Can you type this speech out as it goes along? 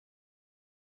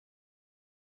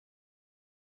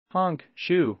Honk,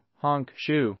 shoo, honk,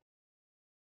 shoo.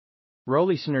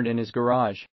 Roley snored in his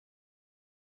garage.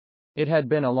 It had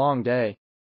been a long day.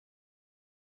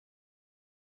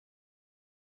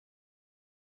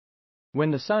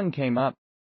 When the sun came up,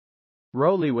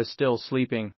 Roley was still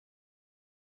sleeping.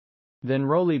 Then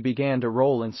Roley began to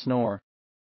roll and snore.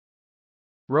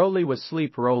 Roley was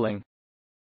sleep rolling.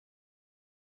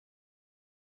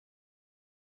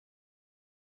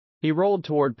 He rolled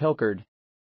toward Pilchard.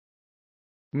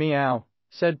 Meow,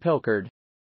 said Pilchard.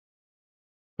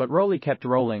 But Roley kept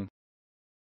rolling.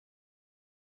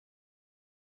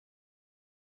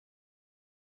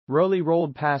 Roley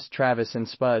rolled past Travis and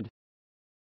Spud.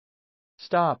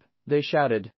 Stop, they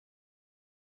shouted.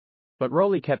 But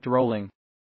Roley kept rolling.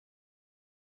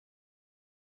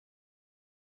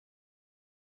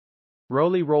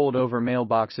 Roley rolled over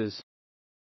mailboxes.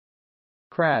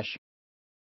 Crash.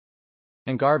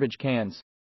 And garbage cans.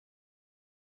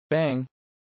 Bang.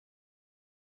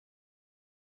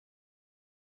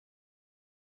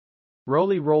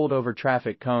 Roley rolled over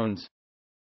traffic cones.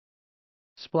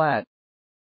 Splat.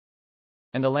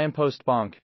 And a lamppost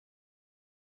bonk.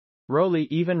 Roley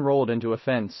even rolled into a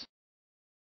fence.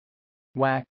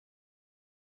 Whack.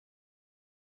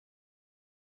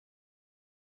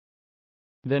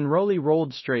 Then Roley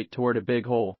rolled straight toward a big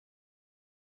hole.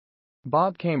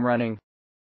 Bob came running.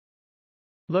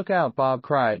 Look out, Bob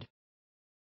cried.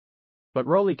 But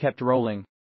Roley kept rolling.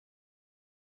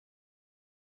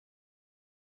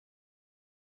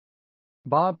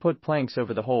 Bob put planks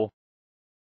over the hole.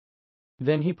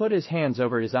 Then he put his hands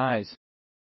over his eyes.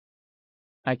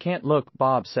 I can't look,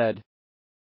 Bob said.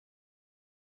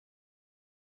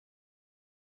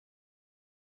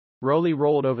 Roley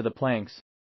rolled over the planks.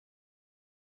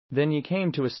 Then he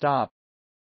came to a stop.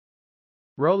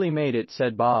 Roley made it,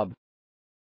 said Bob.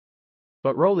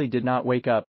 But Roley did not wake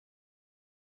up.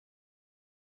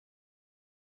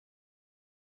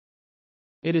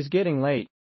 It is getting late.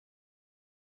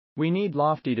 We need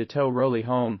Lofty to tow Roley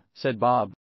home, said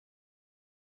Bob.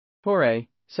 Hooray,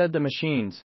 said the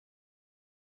machines.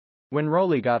 When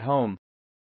Roley got home,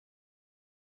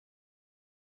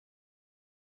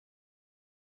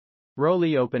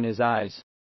 Roley opened his eyes.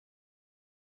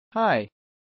 Hi,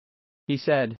 he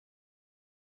said.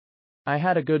 I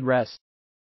had a good rest.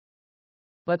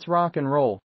 Let's rock and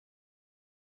roll.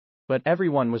 But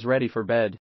everyone was ready for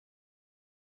bed.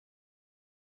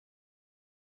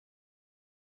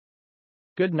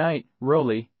 Good night,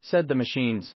 Roley, said the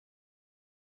machines.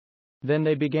 Then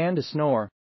they began to snore.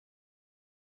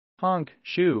 Honk,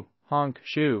 shoo, honk,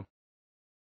 shoo.